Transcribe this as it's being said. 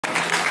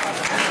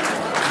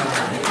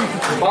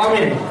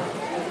paomin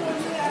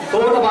to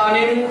ta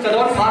banin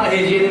kadon phat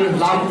hejin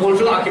lam pul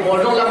chu akibol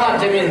no la phat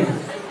jemin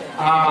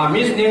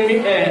mis ning mi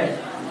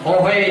ho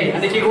hei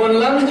ani ki gon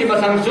lam chi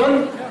masang chun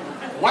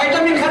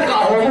vitamin khat ka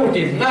ho mu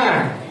tin na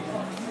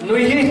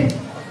nui hi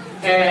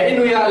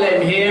inuya le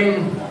him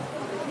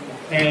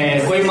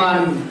koiman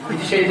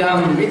iti seidam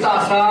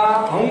itasa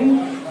hong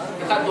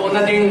ita do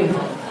na ding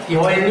ki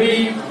hoi nui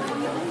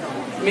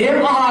miem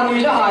nui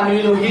la nui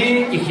lu hi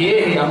ki he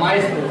amai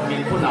su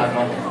bil puna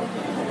no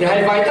ya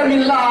hai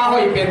vitamin la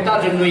hoi pen ta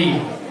jun nui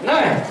na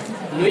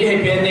nui hai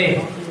pen ne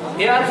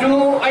ya chu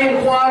ai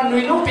kwa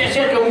nui lu pe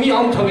se jong mi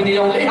hong thoi ni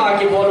jong le ha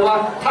ki bolwa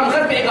tham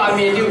khat pe ka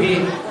mi diu hi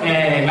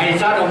ngai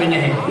sa do mi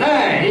ne na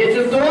ye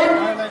chu tu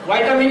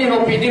vitamin ni ho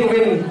pi ding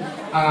win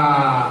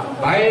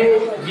by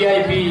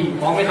VIP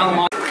bóng với thằng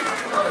mà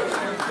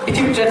cái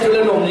chim chết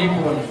lên nồng đi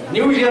buồn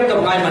New Year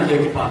tầm ngày mình được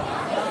cái part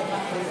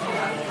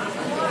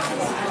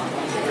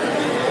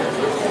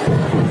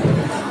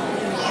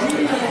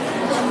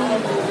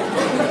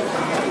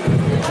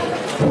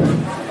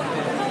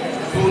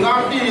tu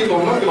Nampi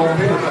nồng nó nồng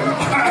thế nào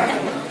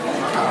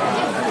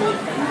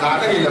đã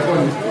cái gì là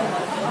con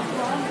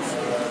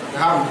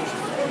không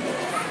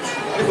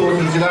cái tu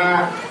thì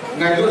là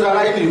ngày lúc ra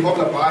lại thì không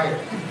là phải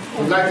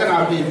lại cái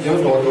nào bị thiếu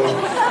đồ rồi,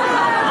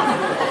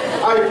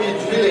 ai bị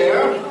truy lệ,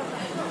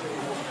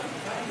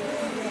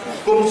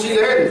 cùng xí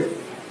lên,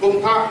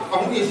 cùng thác,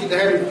 ông đi xí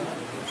lên,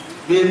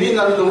 vì mình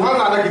là lùng hal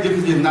là cái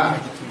điểm gì nè,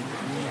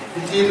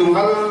 thì lùng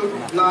hal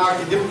là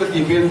cái điểm cái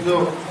gì bên đó,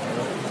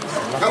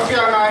 các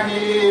phía này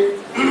thì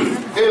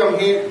cái ông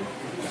thì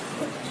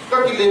các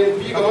cái lên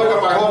bị cái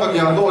cái bài học cái gì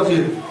đó gì,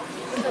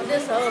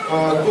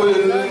 tôi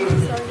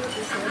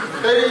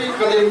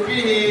cái lên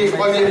bị thì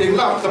coi như lính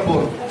làm tập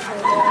bổn.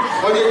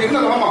 Có gì tính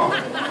là không mà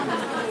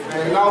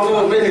nào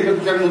nữa mấy thì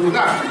chân một chút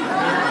nào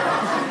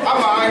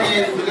mà anh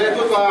để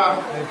tôi qua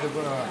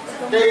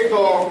cái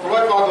có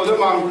loại qua tôi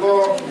mang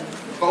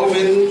có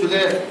mình chủ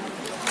đề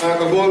cái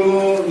gồm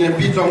niệm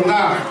bi trong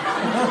na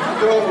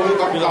cho tôi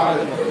gặp lại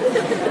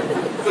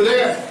chủ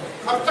đề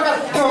áp chắc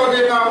cho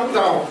cái nào cũng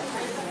giàu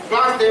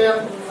class there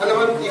anh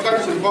em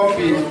ikan sừng bom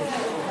pi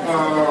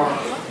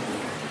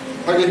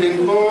cái gì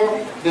tính có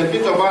niệm bi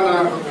trong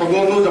na có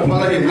gồm nó dập vào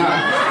hình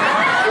na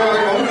cho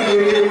cái bóng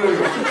gì cái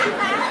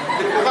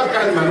có các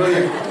căn mà rồi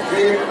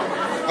cái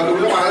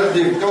đúng là mà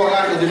gì cho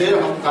lại cái gì đấy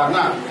là cảm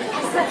nào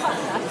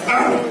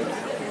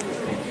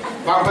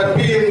và phần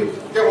pin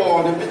cái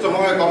hồ thì biết cho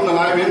mọi người có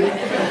là ai biết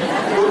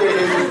tôi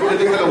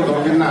đi cái đầu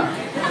đầu nào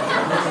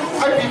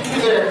ai biết cái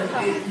gì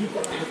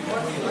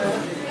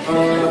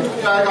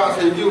trai cả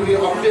sẽ yêu thì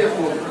ông biết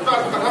của các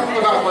thằng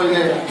các bạn rồi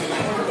này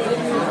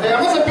để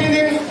mà sẽ pin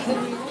đi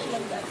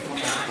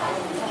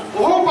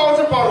ủa bao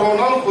giờ bảo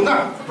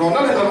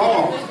Ronald là nó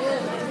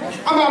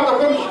ama tập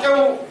quân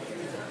châu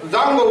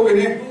giang ngô cái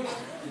này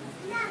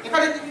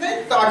cái này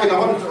ta cái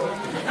nào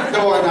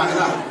châu ai này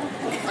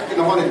cái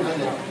nào này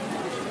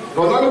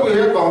Ronald cũng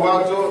hết bảo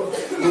vào cho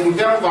nung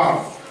giang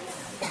vào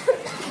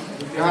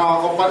ya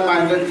open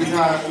minded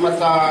kita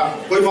masa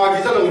koi ma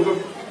kita lo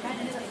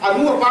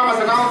anu apa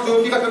masa nào cho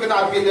kita cái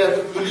nào pin để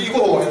tuli ko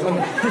ho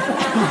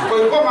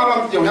koi ko ma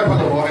lam tiang ya pa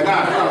lo hai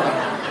na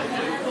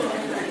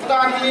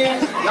ta ni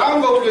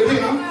giang ngô cái gì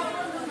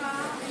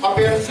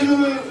apen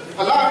sil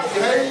ala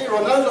hai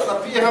Ronald là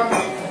pi ha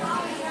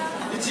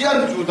ichi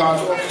an chu da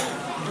so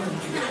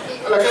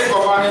ala cái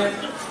ko ma ni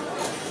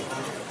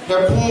he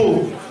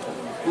pu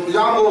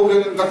yang mo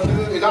cái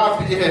thil ila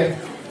pi he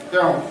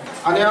ya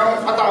anh em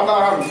ata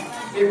ba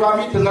đi qua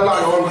mi thil la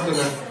ron ma thil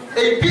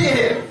ei pi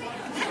he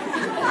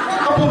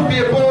apu pi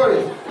boy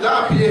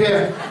la pi he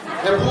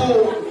he pu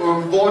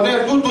bone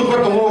tu pa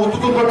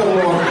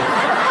tomo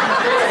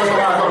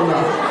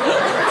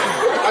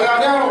ala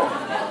ne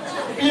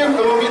piang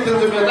kalau kita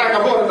tu biasa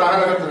kabur dah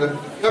ada kata.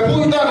 Kapu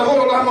itu ada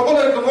orang lah, makam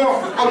itu mo,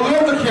 kalau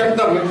yang tu kian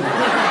dah.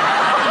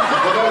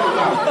 Betul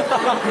betul.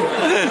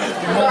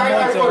 Dah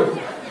ada kau.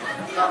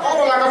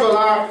 Orang lah kabur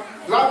lah,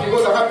 lah pigo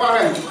dah apa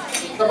kan?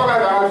 Tapi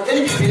kan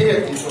ini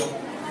pilih itu.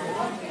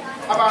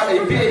 Apa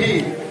ini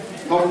pilih?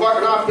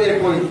 Membuat lah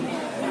pilih pun.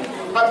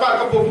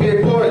 Apa kapu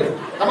pilih pun.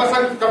 Kamu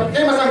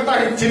sang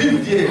tahu jirim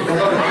dia.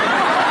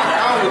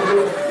 Kamu itu.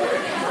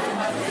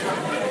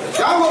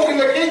 Yang mau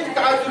kita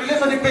kita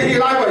tulis di pehi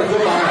lai boleh tu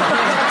lah.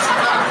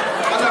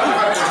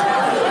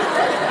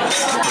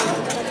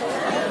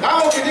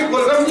 Kalau kita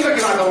program ni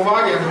kita tahu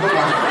bagi tu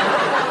lah.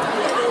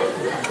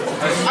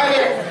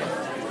 Aye,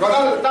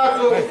 kalau tak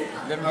tu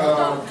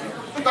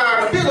kita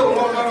pilih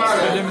mana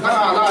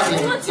mana lah ni.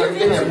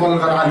 Jadi ni boleh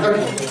kerana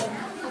tu.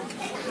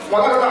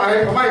 Kalau tak aye,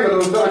 kami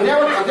belum tu. Anya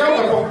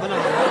apa?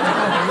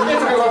 Ini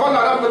saya kalau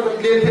nak tu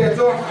lihat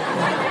tu.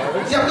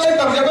 Siapa yang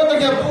tak siapa tu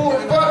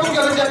tu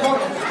jangan siapa.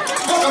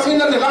 Kami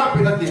nanti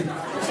lapis nanti.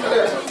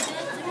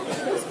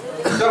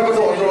 Jangan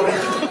betul.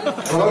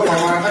 Kalau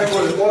mama hai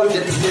kol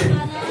jadi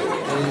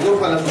itu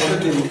kalau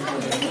betul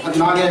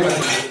nanya apa.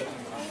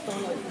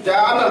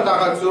 Jangan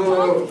tak tu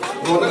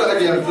Ronald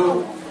lagi tu.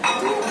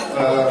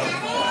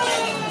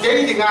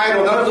 Jadi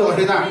tinggal Ronald tu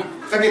ada nak.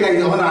 Kaki nak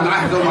itu mana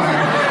nak tu mah.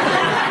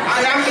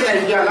 Ayam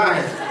kita dia lah.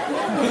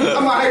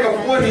 ama hai ka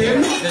pu hin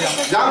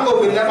jang go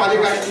bin la pa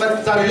ka man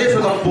chari so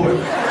na pu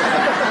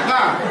na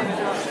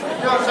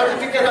your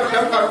certificate of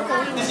member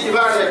is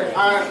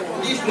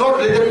is not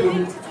related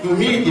to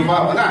me di ba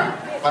na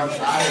pan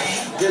sai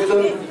je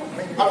chun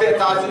abe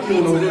ta chi mu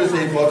no je se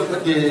ko to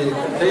ke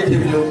dei thi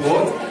video ko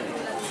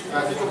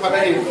ji ko pa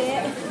dai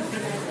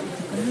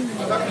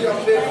ada ki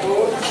update ko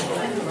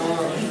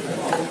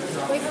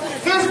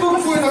Facebook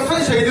ko na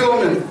thai sei dio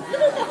men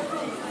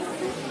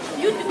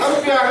am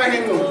pya ha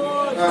hin no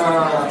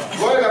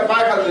goi la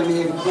pai ka ni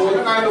ko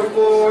na do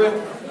ko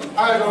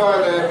ai lo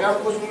le ya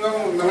ko sung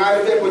na ngai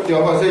de ko tio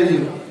ba sei ji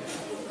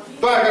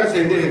to kan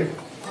sei de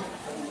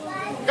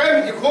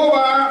cái gì khó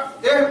mà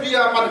em bây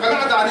giờ mặt cái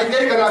là đi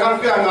cái là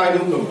làm cái ngày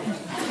đúng không?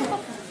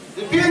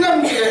 Thì bây giờ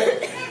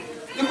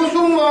thì có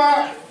sung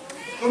mà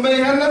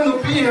mình hành làm nụ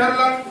pi hành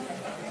làm,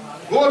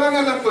 vô năng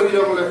làm cái gì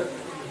vậy?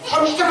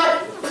 Ông chắc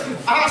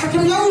sẽ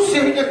không nhau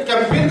xem cái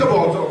campaign cái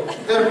bộ đó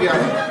em bây giờ,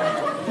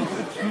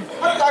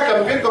 hết ta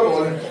campaign cái bộ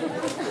này,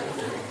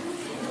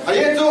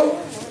 ấy chứ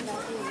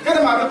cái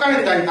mà tôi cái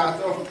hiện tại đó,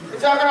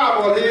 chắc cái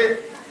bộ thì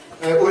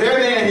urea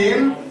này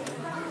hin,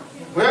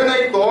 urea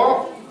này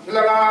có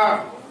là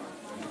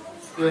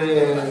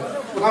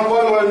thằng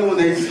bố nói nu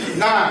này xí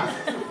na,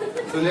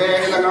 rồi là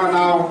cái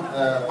nào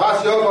bác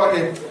sĩ nói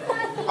thế,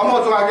 ông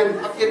nói cho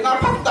cái na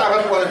phát ta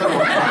cái bộ này thôi,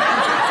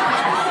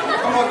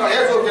 ông nói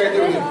hết rồi cái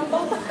điều này,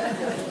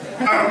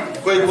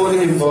 quay bộ thì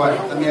hình bò,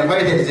 anh em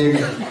phải để gì,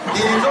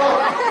 đi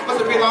cho, có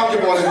sự biến hóa cái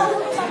bộ này,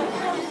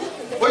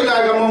 quay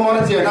lại cái món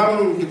này chỉ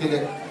làm cái gì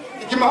đấy,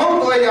 cái mà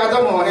không tôi giờ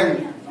cho món này,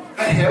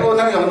 hiểu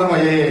năng dụng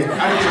năng gì,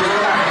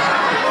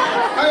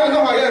 anh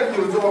nó hỏi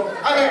nhiều chỗ,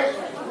 anh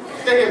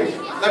cái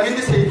là cái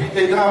gì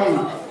thì làm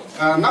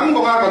nắm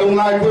của các đồng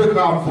lai quê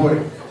cả phổi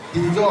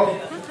thì cho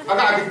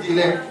cái gì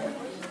này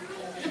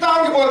kita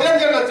cái bộ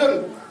đen là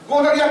chân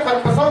cô đang nhặt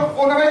phần sau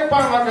cô đang lấy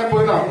pan mà cái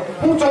phổi nào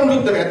không trong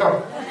lúc đấy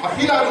đâu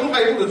khi là chúng ta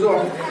cũng được rồi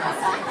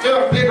chứ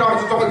playground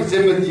chúng ta cái gì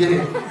mà gì này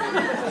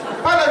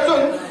phải là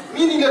chân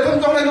mini là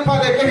chân trong này nó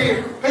phải là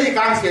cái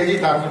càng xịn gì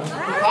ta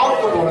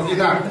out của bộ gì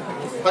nào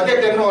và cái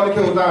tên nó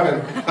kêu ta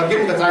cái kiếm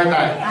cái trái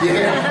này gì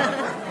này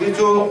đi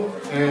chú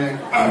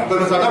tôi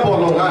nói là bộ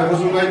lồng này, tôi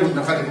xuống ngay được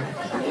cái này,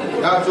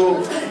 ya chú,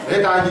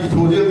 để ta đi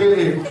thu tiền cái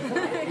gì,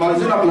 mà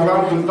chúng ta làm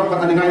sao chúng ta có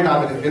thể ngay ta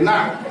được,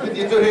 na,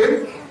 thì chú hiểu,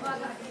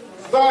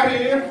 ta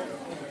hiểu,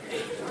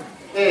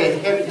 cái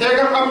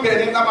cái công việc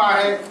này ta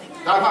phải,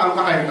 ta phải làm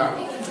cái này,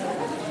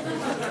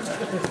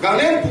 cái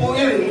này phụ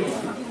in,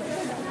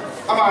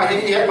 ama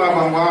hiện mà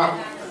bằng mà,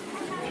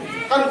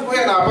 kan phụ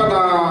in apa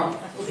na,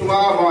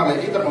 semua mà này,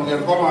 kita mau lihat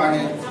koma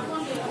này,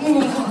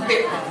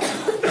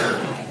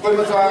 કોઈ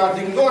મજા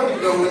ડિંગો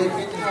ડિંગો ને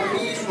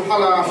પિતાની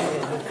સુhala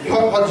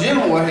yok hajil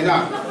mo hina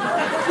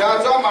ya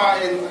jama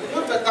in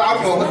yut ta ap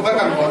ho ba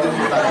kan ho de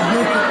ta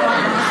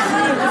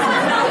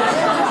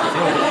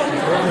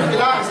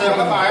ila se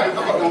ma ba ai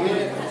to ko ni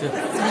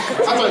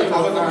a choi ko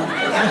ta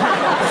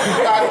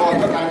ta ko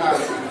ta na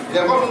de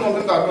ko nu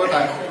nu ta ko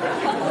ta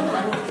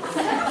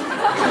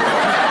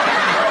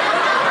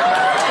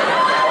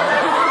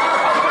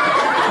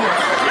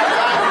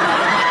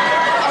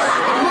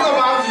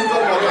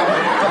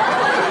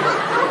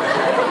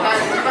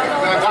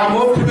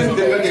một phim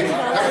tiền cái gì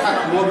các bạn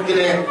một cái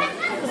này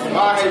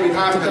ba hay bị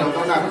tham thì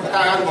nó là ta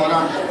ăn bỏ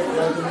làm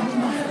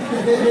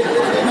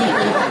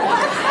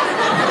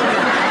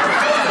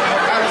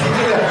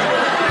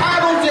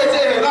hai con chè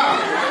chè là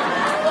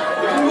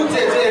con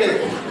chè chè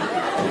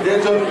để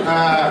cho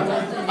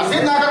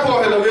xin na các cô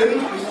hay là đến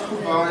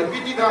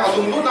PT ta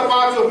dùng nút là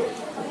ba chục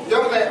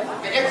giống này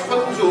cái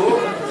expert chủ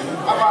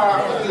apa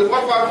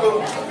lepas waktu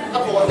kita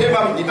buat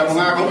tema kita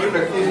mengaku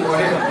praktis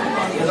boleh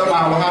kita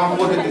mengaku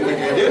boleh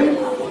dikerjain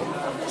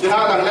jika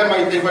orang lain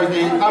mai tebal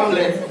di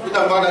amle kita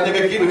buat ada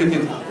begitu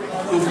hitin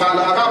susah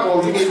agak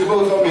boleh kita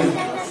buat somin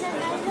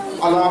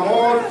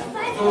alamor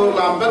tu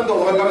lambat tu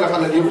orang nak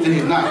kalau dia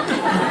hitin na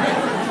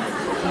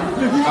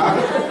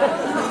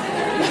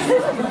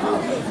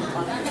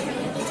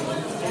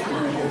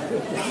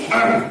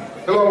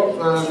kalau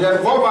dia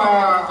bawa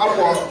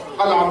apa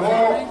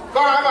alamor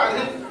kau apa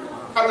ni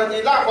karena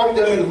ni lah kom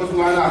jadi itu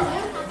semua lah,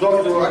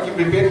 job tu aku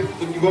prepare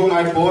untuk go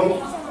naik phone,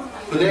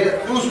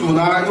 jadi tu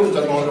semua yung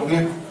jangan orang ni,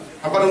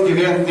 apa orang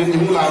dia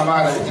mula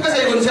apa lah. Jika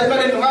saya guna set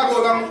ni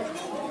nunggu orang,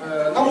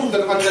 nung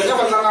dalam kerja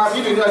kalau nak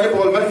video ni aja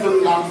bol man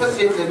tu lampas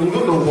set dulu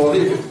dulu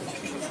boleh.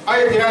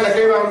 Ayat dia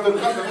lagi orang tu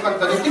kan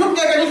tadi, itu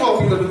dia kan itu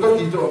kopi tu tu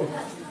gitu,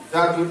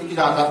 ya tu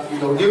kita ada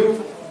itu dia,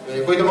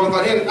 kau itu bang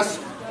tadi as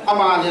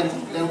amal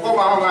yang kau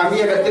mahu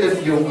ngambil ada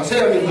televisi,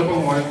 saya minta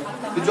pemain,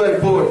 itu jual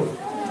phone.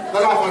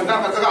 Kalau orang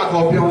tak cakap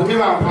topi, orang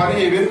memang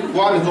hari ini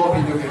buat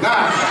topi juga.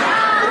 Nah,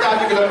 kita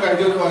ada kita kan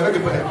jual orang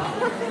kita.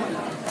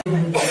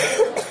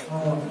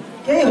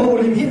 Cái hồ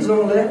lim hít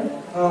rồi đấy,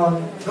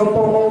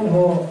 Gangpijang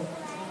hồ,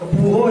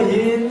 phù hồ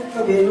hít,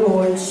 các bên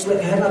hồ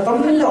hay là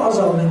tấm lên nhỏ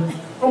rồi này,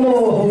 có một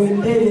hồ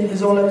lim thế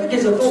rồi là cái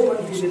giờ tốt vẫn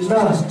bị đến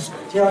ra,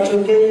 cho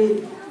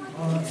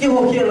cái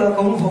hồ kia là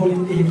có một hồ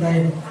lim hít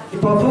này, thì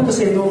bao thuốc cái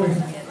xe luôn này.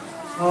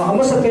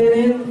 Amma sa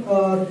kainin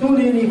tu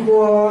ni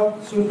ko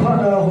sun pha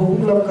na ho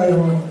lam kai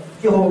ho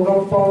cái hồ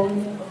Gangpijang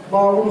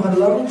mau hẳn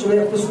lắm cho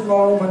nên tôi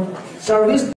mau mình service